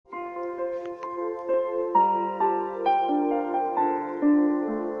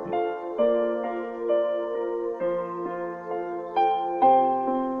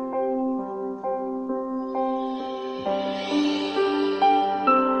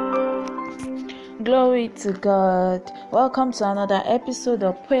Glory to God. Welcome to another episode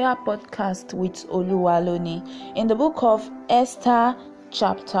of Prayer Podcast with Oluwaloni. In the book of Esther,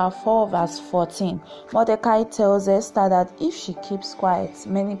 chapter 4, verse 14, Mordecai tells Esther that if she keeps quiet,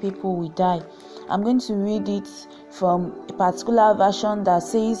 many people will die. I'm going to read it from a particular version that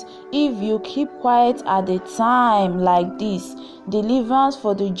says, if you keep quiet at a time like this, deliverance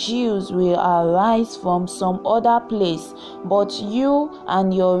for the Jews will arise from some other place, but you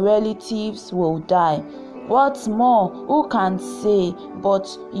and your relatives will die. What's more, who can say, but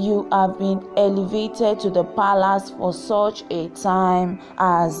you have been elevated to the palace for such a time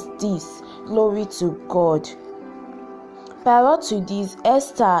as this? Glory to God. Prior to this,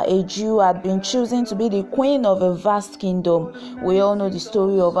 Esther, a Jew, had been chosen to be the queen of a vast kingdom. We all know the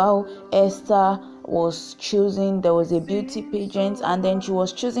story of how Esther was chosen. There was a beauty pageant, and then she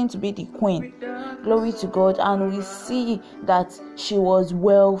was chosen to be the queen. Glory to God. And we see that she was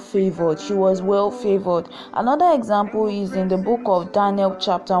well favored. Another example is in the book of Daniel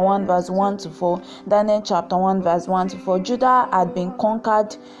chapter 1 verse 1 to 4. Daniel chapter 1 verse 1 to 4. Judah had been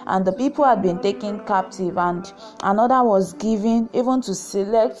conquered and the people had been taken captive, and another was given even to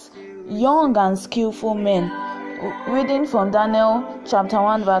select young and skillful men. Reading from Daniel chapter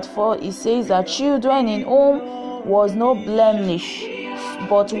 1 verse 4, it says that children in whom was no blemish,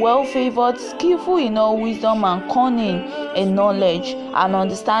 but well favored, skillful in all wisdom and cunning in knowledge and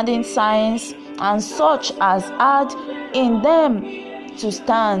understanding science, and such as had in them to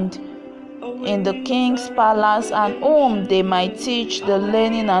stand in the king's palace, and whom they might teach the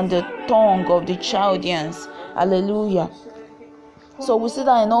learning and the tongue of the Chaldeans. Hallelujah. So we see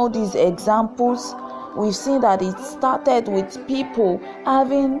that in all these examples, we've seen that it started with people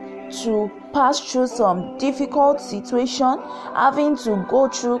having to pass through some difficult situation, having to go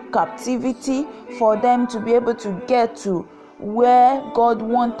through captivity for them to be able to get to where God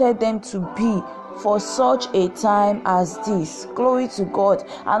wanted them to be for such a time as this. Glory to God.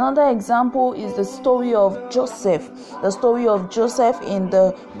 Another example is the story of Joseph. The story of Joseph in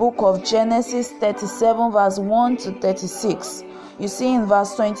the book of Genesis 37 verse 1 to 36. You see in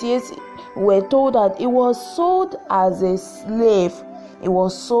verse 28, we're told that he was sold as a slave.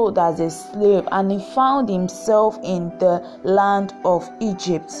 And he found himself in the land of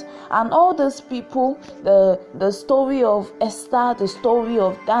Egypt. And all these people, the story of Esther, the story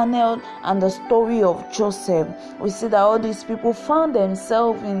of Daniel, and the story of Joseph, we see that all these people found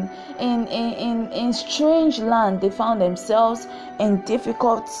themselves in strange land. They found themselves in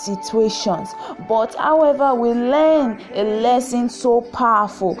difficult situations. But however, we learn a lesson so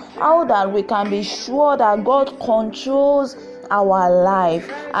powerful, how that we can be sure that God controls our life,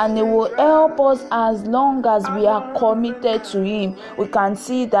 and it will help us as long as we are committed to him. We can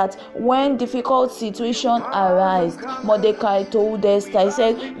see that when difficult situation arise, Mordecai told Esther, he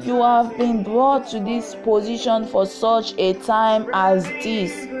said, you have been brought to this position for such a time as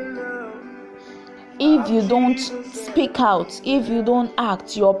this. If you don't speak out, if you don't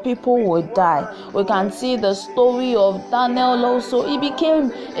act, your people will die. We can see the story of Daniel also. He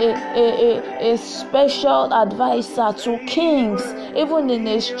became a special advisor to kings, even in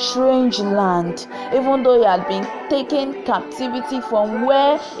a strange land. Even though he had been taken captivity from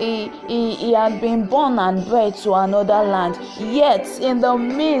where he had been born and bred to another land, yet in the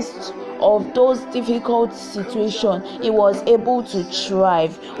midst of those difficult situations, he was able to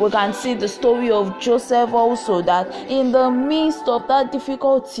thrive. We can see the story of Joseph also, that in the midst of that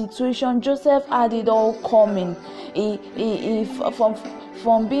difficult situation, Joseph had it all coming. He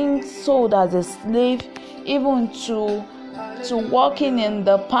from being sold as a slave, even to working in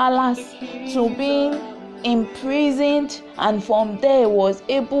the palace, to being imprisoned, and from there was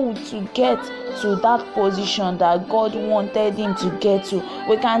able to get to that position that God wanted him to get to.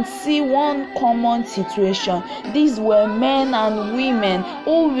 We can see one common situation. These were men and women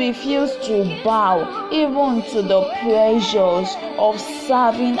who refused to bow even to the pressures of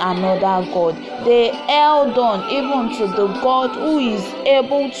serving another God. They held on even to the God who is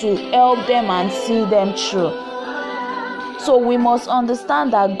able to help them and see them through. So we must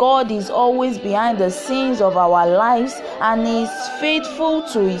understand that God is always behind the scenes of our lives, and he is faithful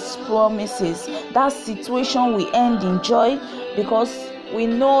to his promises. That situation will end in joy, because we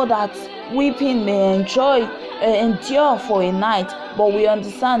know that weeping may endure for a night, but we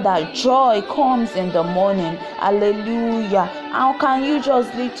understand that joy comes in the morning. Hallelujah. How can you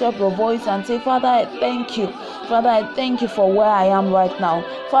just lift up your voice and say, Father, I thank you. Father, I thank you for where I am right now.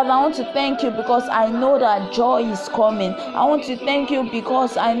 Father, I want to thank you because I know that joy is coming. I want to thank you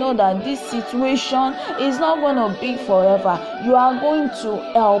because I know that this situation is not going to be forever. You are going to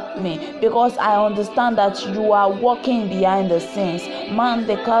help me because I understand that you are working behind the scenes. Man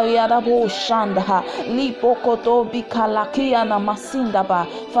de kariadabo shandaha lipokoto bikalakia na masindaba.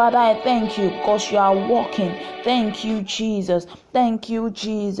 Father, I thank you because you are working. Thank you, Jesus. Thank you,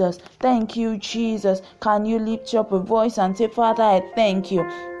 Jesus. Thank you, Jesus. Can you lift up a voice and say, Father, I thank you.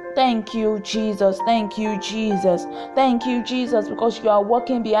 Thank you, Jesus. Thank you, Jesus. Thank you, Jesus, because you are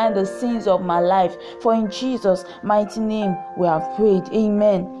working behind the scenes of my life. For in Jesus' mighty name we have prayed.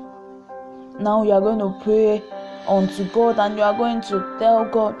 Amen. Now you are going to pray unto God, and you are going to tell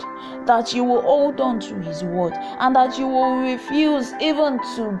God that you will hold on to his word and that you will refuse even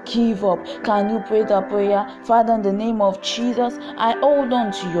to give up. Can you pray that prayer? Father, in the name of Jesus, I hold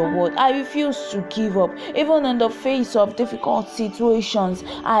on to your word. I refuse to give up even in the face of difficult situations.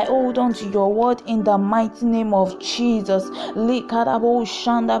 I hold on to your word in the mighty name of Jesus. I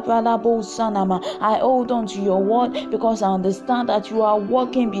hold on to your word because I understand that you are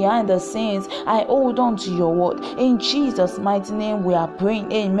working behind the scenes. I hold on to your word. In Jesus' mighty name we are praying.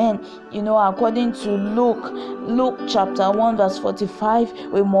 Amen. You know, according to Luke chapter 1 verse 45,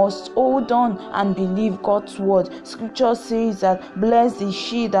 we must hold on and believe God's word. Scripture says that blessed is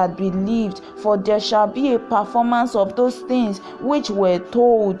she that believed, for there shall be a performance of those things which were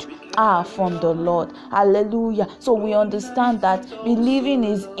told from the Lord. Hallelujah. So we understand that believing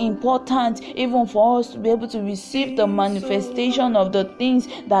is important even for us to be able to receive the manifestation of the things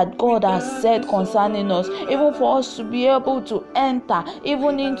that God has said concerning us, even for us to be able to enter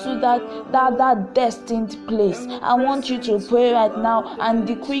even into that destined place. I want you to pray right now and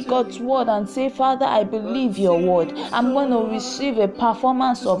decree God's word and say, Father, I believe your word. I'm going to receive a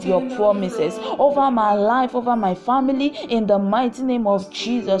performance of your promises over my life, over my family, in the mighty name of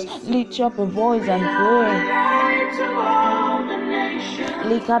Jesus. Lift up a voice and pray.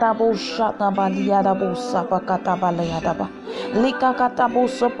 Likarabo shata baliadabo sapakata balayadaba. Likakatabo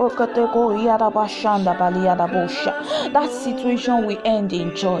sopokatego yadaba shanda baliadabo sha. That situation will end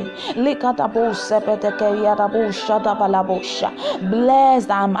in joy. Likatabo sepeteke yadabo shada balabo sha.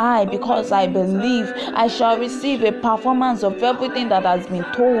 Blessed am I because I believe I shall receive a performance of everything that has been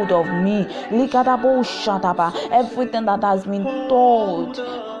told of me. Likatabo shadaba. Everything that has been told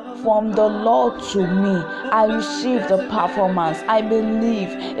from the Lord to me, I receive the performance. I believe.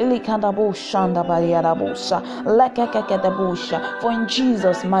 For in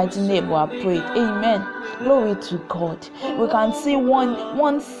Jesus' mighty name we are prayed. Amen. Glory to God. We can see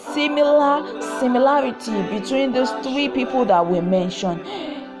one similarity between those three people that we mentioned.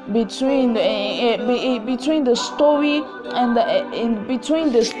 Between the story and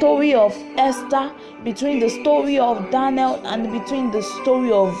between the story of Esther, between the story of Daniel, and between the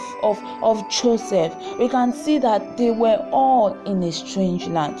story of Joseph, we can see that they were all in a strange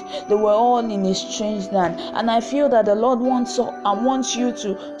land. They were all in a strange land, and I feel that the Lord wants you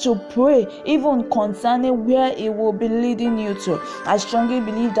to pray even concerning where He will be leading you to. I strongly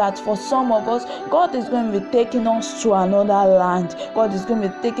believe that for some of us, God is going to be taking us to another land. God is going to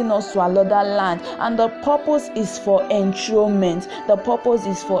be taking us to another land, and the purpose is for enthronement. The purpose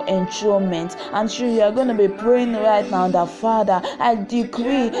is for enthronement. And so you are going to be praying right now that, Father, I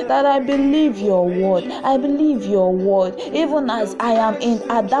decree that I believe your word. I believe your word, even as I am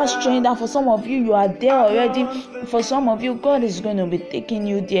at that strange. And for some of you, you are there already. For some of you, God is going to be taking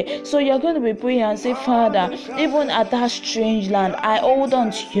you there. So you're going to be praying and say, Father, even at that strange land, I hold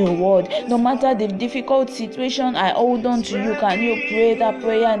on to your word. No matter the difficult situation, I hold on to you. Can you pray that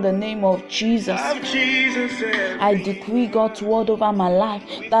prayer in the name of Jesus? I decree God's word over my life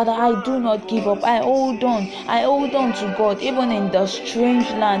that I do not give up. I hold on to God, even in the strange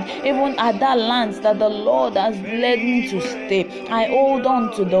land, even at that land that the Lord has led me to stay. I hold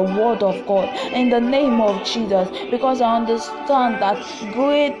on to the word of God in the name of Jesus, because I understand that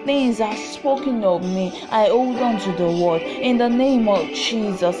great things are spoken of me. I hold on to the word in the name of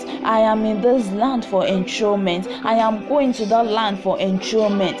Jesus. I am in this land for enthronement. I am going to that land for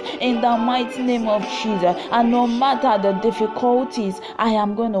enthronement in the mighty name of Jesus. And no matter the difficulties, I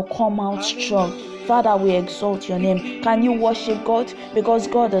am going to come out strong. Father, we exalt your name. Can you worship God? Because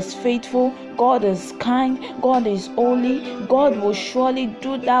God is faithful, God is kind, God is holy. God will surely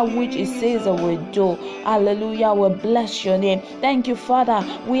do that which He says He will do. Hallelujah. We bless your name. Thank you, Father.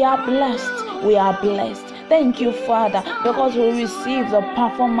 We are blessed. We are blessed. Thank you, Father, because we receive the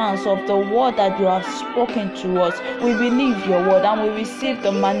performance of the word that you have spoken to us. We believe your word and we receive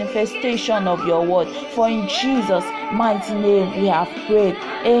the manifestation of your word. For in Jesus' mighty name we have prayed.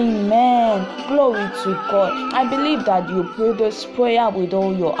 Amen. Glory to God. I believe that you pray this prayer with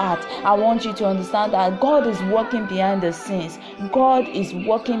all your heart. I want you to understand that God is working behind the scenes. God is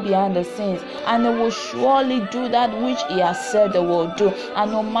working behind the scenes, and He will surely do that which He has said He will do.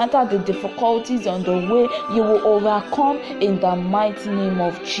 And no matter the difficulties on the way, you will overcome in the mighty name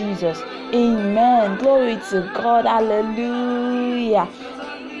of Jesus. Amen. Glory to God. Hallelujah.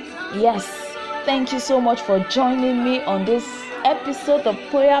 Yes. Thank you so much for joining me on this episode of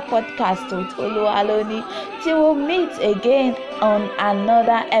Prayer Podcast with Oluwaloni. Till we meet again on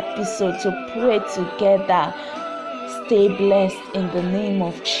another episode to pray together. Stay blessed in the name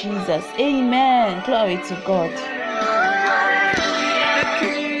of Jesus. Amen. Glory to God.